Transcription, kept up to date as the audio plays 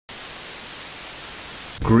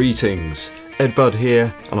Greetings, EDDBUD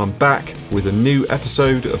here, and I'm back with a new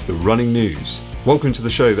episode of the Running News. Welcome to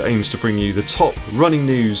the show that aims to bring you the top running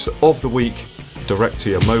news of the week direct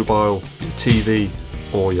to your mobile, your TV,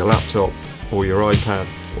 or your laptop, or your iPad,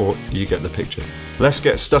 or you get the picture. Let's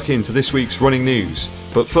get stuck into this week's running news,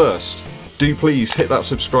 but first, do please hit that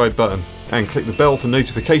subscribe button and click the bell for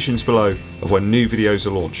notifications below of when new videos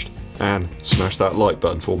are launched, and smash that like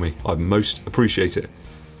button for me, I most appreciate it.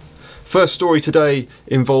 First story today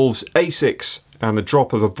involves Asics and the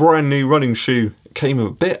drop of a brand new running shoe came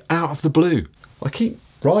a bit out of the blue. I keep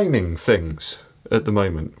rhyming things at the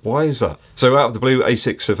moment, why is that? So out of the blue,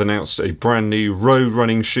 Asics have announced a brand new road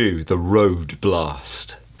running shoe, the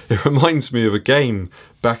Roadblast. It reminds me of a game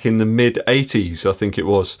back in the mid-80s, I think it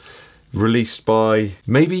was, released by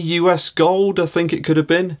maybe US Gold, I think it could have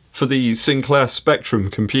been, for the Sinclair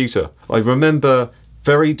Spectrum computer. I remember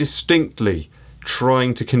very distinctly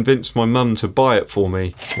trying to convince my mum to buy it for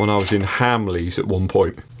me when I was in Hamleys at one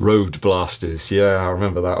point. Road Blasters, yeah, I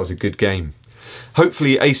remember that was a good game.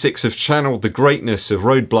 Hopefully Asics have channeled the greatness of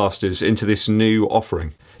Road Blasters into this new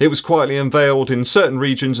offering. It was quietly unveiled in certain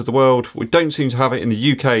regions of the world. We don't seem to have it in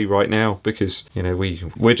the UK right now because, you know,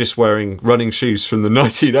 we're just wearing running shoes from the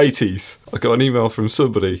 1980s. I got an email from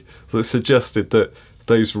somebody that suggested that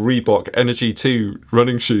those Reebok Energy 2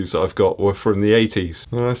 running shoes that I've got were from the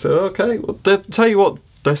 80s. And I said, okay, well, tell you what,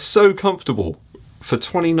 they're so comfortable. For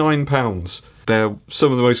 £29, they're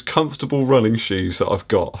some of the most comfortable running shoes that I've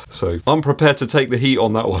got. So I'm prepared to take the heat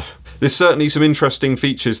on that one. There's certainly some interesting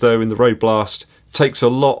features though in the Roadblast. Takes a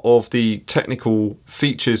lot of the technical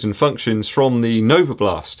features and functions from the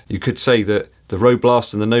Novablast. You could say that the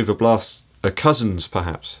Roadblast and the Novablast are cousins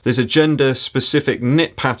perhaps. There's a gender specific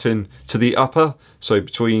knit pattern to the upper, so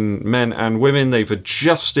between men and women they've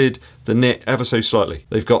adjusted the knit ever so slightly.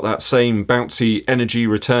 They've got that same bouncy energy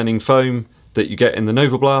returning foam that you get in the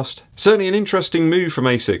Novablast. Certainly an interesting move from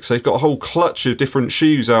Asics. They've got a whole clutch of different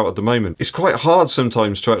shoes out at the moment. It's quite hard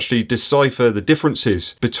sometimes to actually decipher the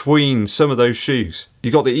differences between some of those shoes.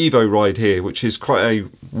 You've got the Evo Ride here, which is quite a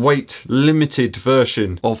weight limited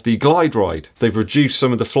version of the Glide Ride. They've reduced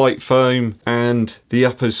some of the flight foam and the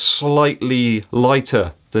upper's slightly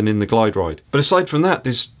lighter than in the Glide Ride. But aside from that,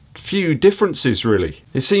 there's few differences really.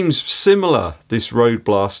 It seems similar, this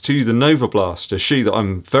Roadblast, to the Novablast, a shoe that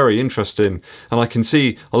I'm very interested in, and I can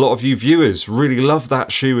see a lot of you viewers really love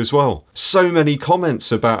that shoe as well. So many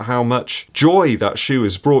comments about how much joy that shoe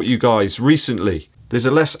has brought you guys recently. There's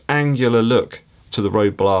a less angular look to the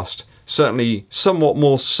Roadblast, certainly somewhat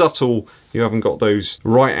more subtle. You haven't got those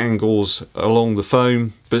right angles along the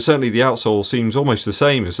foam, but certainly the outsole seems almost the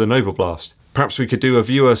same as the Novablast. Perhaps we could do a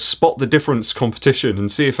viewer spot the difference competition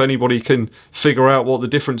and see if anybody can figure out what the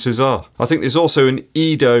differences are. I think there's also an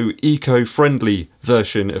Edo eco-friendly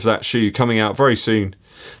version of that shoe coming out very soon.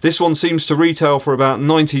 This one seems to retail for about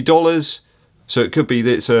 $90, so it could be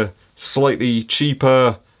that it's a slightly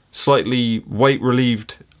cheaper, slightly weight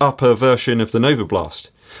relieved upper version of the Novablast.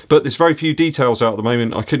 But there's very few details out at the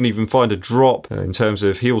moment. I couldn't even find a drop in terms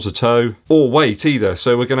of heel to toe or weight either,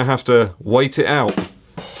 so we're going to have to wait it out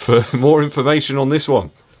for more information on this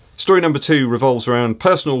one. Story number 2 revolves around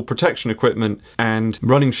personal protection equipment and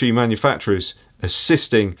running shoe manufacturers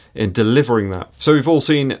assisting in delivering that. So we've all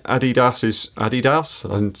seen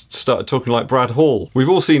Adidas, and started talking like Brad Hall. We've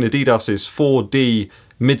all seen Adidas's 4D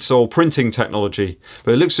midsole printing technology,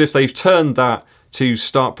 but it looks as if they've turned that to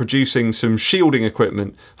start producing some shielding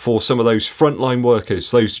equipment for some of those frontline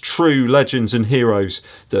workers, those true legends and heroes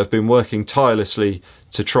that have been working tirelessly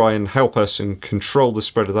to try and help us and control the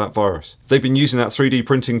spread of that virus. They've been using that 3D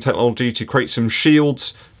printing technology to create some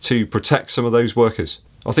shields to protect some of those workers.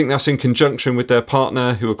 I think that's in conjunction with their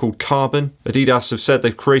partner who are called Carbon. Adidas have said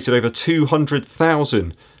they've created over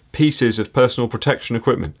 200,000 pieces of personal protection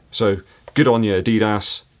equipment. So good on you,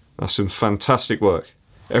 Adidas. That's some fantastic work.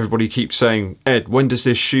 Everybody keeps saying, Ed, when does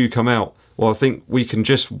this shoe come out? Well, I think we can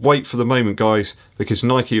just wait for the moment, guys, because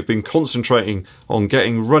Nike have been concentrating on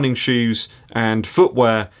getting running shoes and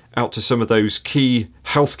footwear out to some of those key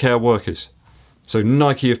healthcare workers. So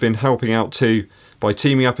Nike have been helping out too by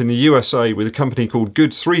teaming up in the USA with a company called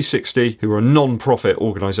Good 360, who are a non-profit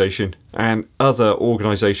organisation, and other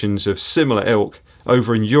organisations of similar ilk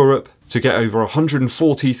over in Europe to get over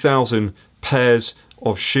 140,000 pairs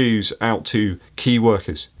of shoes out to key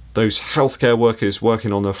workers, those healthcare workers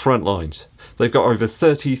working on the front lines. They've got over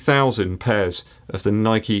 30,000 pairs of the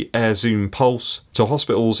Nike Air Zoom Pulse to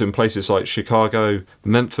hospitals in places like Chicago,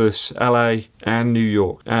 Memphis, LA and New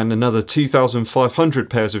York, and another 2,500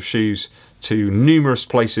 pairs of shoes to numerous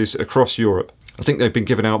places across Europe. I think they've been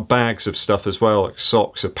giving out bags of stuff as well, like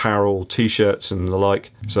socks, apparel, t-shirts and the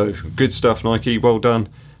like. So good stuff, Nike, well done,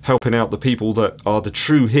 helping out the people that are the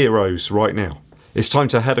true heroes right now. It's time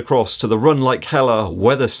to head across to the Run Like Heller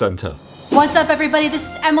Weather Center. What's up everybody, this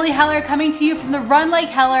is Emily Heller coming to you from the Run Like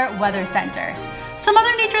Heller Weather Center. So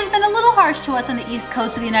Mother Nature has been a little harsh to us on the east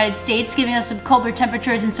coast of the United States, giving us some colder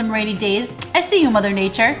temperatures and some rainy days. I see you, Mother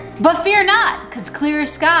Nature. But fear not, because clearer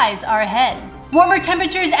skies are ahead. Warmer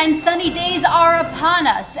temperatures and sunny days are upon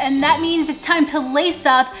us, and that means it's time to lace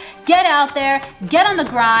up, get out there, get on the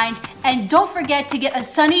grind, and don't forget to get a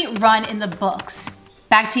sunny run in the books.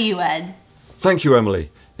 Back to you, Ed. Thank you,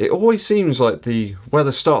 Emily. It always seems like the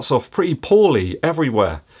weather starts off pretty poorly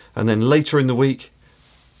everywhere, and then later in the week,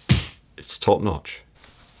 it's top notch.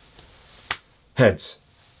 Heads.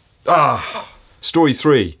 Story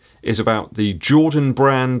 3 is about the Jordan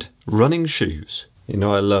brand running shoes. You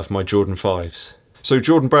know I love my Jordan 5s. So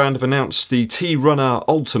Jordan brand have announced the T-Runner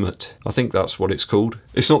Ultimate. I think that's what it's called.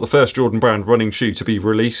 It's not the first Jordan brand running shoe to be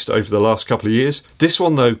released over the last couple of years. This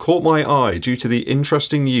one though caught my eye due to the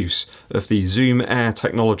interesting use of the Zoom Air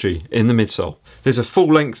technology in the midsole. There's a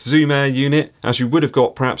full-length Zoom Air unit, as you would have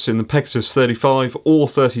got perhaps in the Pegasus 35 or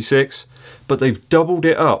 36, but they've doubled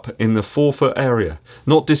it up in the forefoot area,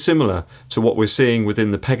 not dissimilar to what we're seeing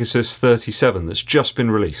within the Pegasus 37 that's just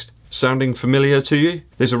been released. Sounding familiar to you?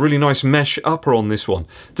 There's a really nice mesh upper on this one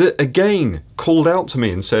that again called out to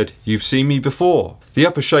me and said, "You've seen me before." The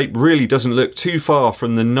upper shape really doesn't look too far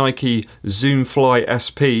from the Nike Zoom Fly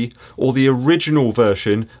SP or the original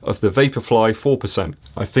version of the Vaporfly 4%.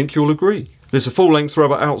 I think you'll agree. There's a full-length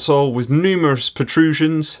rubber outsole with numerous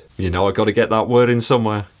protrusions. You know I gotta get that word in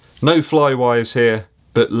somewhere. No fly wires here,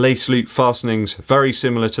 but lace loop fastenings very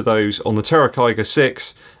similar to those on the Terrakiga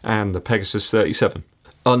 6 and the Pegasus 37.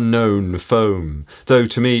 Unknown foam, though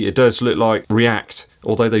to me it does look like React,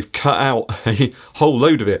 although they've cut out a whole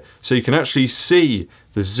load of it so you can actually see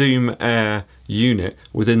the Zoom Air unit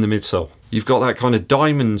within the midsole. You've got that kind of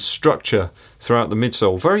diamond structure throughout the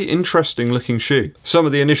midsole. Very interesting looking shoe. Some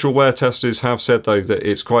of the initial wear testers have said though that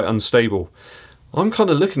it's quite unstable. I'm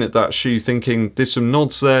kind of looking at that shoe thinking there's some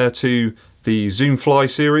nods there to the Zoom Fly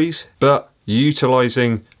series, but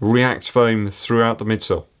utilising React foam throughout the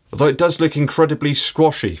midsole. Although it does look incredibly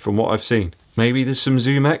squashy from what I've seen. Maybe there's some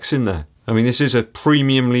Zoom X in there. I mean, this is a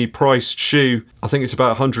premiumly priced shoe. I think it's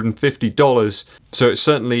about $150, so it's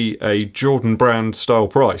certainly a Jordan brand style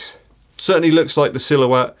price. Certainly looks like the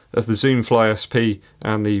silhouette of the Zoom Fly SP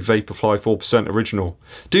and the Vaporfly 4% original.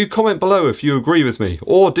 Do comment below if you agree with me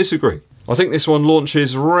or disagree. I think this one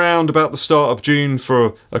launches around about the start of June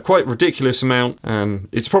for a quite ridiculous amount, and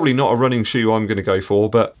it's probably not a running shoe I'm going to go for,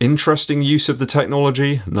 but interesting use of the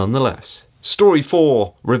technology nonetheless. Story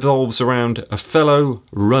 4 revolves around a fellow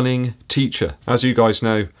running teacher. As you guys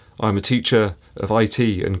know, I'm a teacher of IT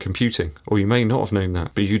and computing, or you may not have known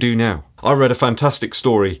that, but you do now. I read a fantastic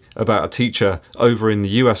story about a teacher over in the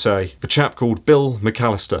USA, a chap called Bill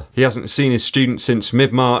McAllister. He hasn't seen his students since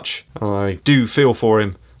mid-March, and I do feel for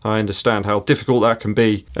him. I understand how difficult that can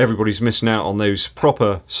be. Everybody's missing out on those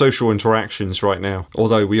proper social interactions right now,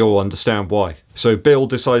 although we all understand why. So Bill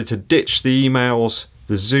decided to ditch the emails,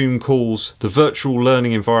 the Zoom calls, the virtual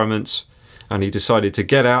learning environments, and he decided to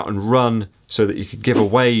get out and run so that he could give a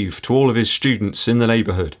wave to all of his students in the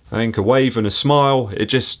neighbourhood. I think a wave and a smile, it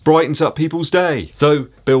just brightens up people's day. Though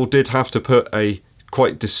Bill did have to put a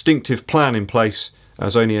quite distinctive plan in place,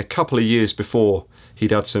 as only a couple of years before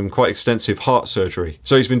he'd had some quite extensive heart surgery.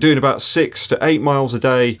 So he's been doing about 6 to 8 miles a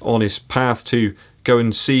day on his path to go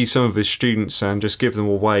and see some of his students and just give them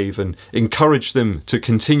a wave and encourage them to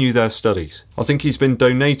continue their studies. I think he's been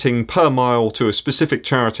donating per mile to a specific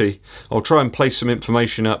charity. I'll try and place some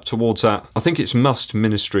information up towards that. I think it's Must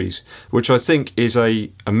Ministries, which I think is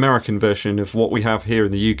a American version of what we have here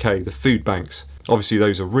in the UK, the food banks. Obviously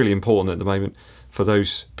those are really important at the moment for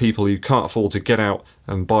those people who can't afford to get out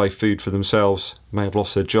and buy food for themselves, may have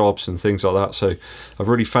lost their jobs and things like that. So a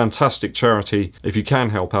really fantastic charity. If you can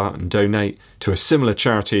help out and donate to a similar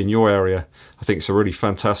charity in your area, I think it's a really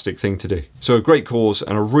fantastic thing to do. So a great cause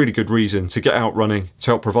and a really good reason to get out running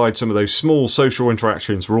to help provide some of those small social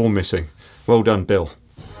interactions we're all missing. Well done, Bill.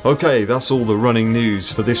 Okay, that's all the running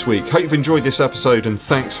news for this week. Hope you've enjoyed this episode and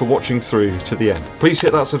thanks for watching through to the end. Please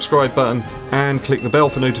hit that subscribe button and click the bell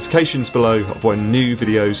for notifications below of when new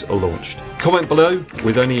videos are launched. Comment below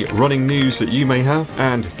with any running news that you may have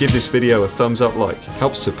and give this video a thumbs up like.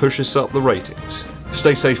 Helps to push us up the ratings.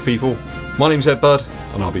 Stay safe people. My name's EDDBUD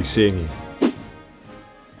and I'll be seeing you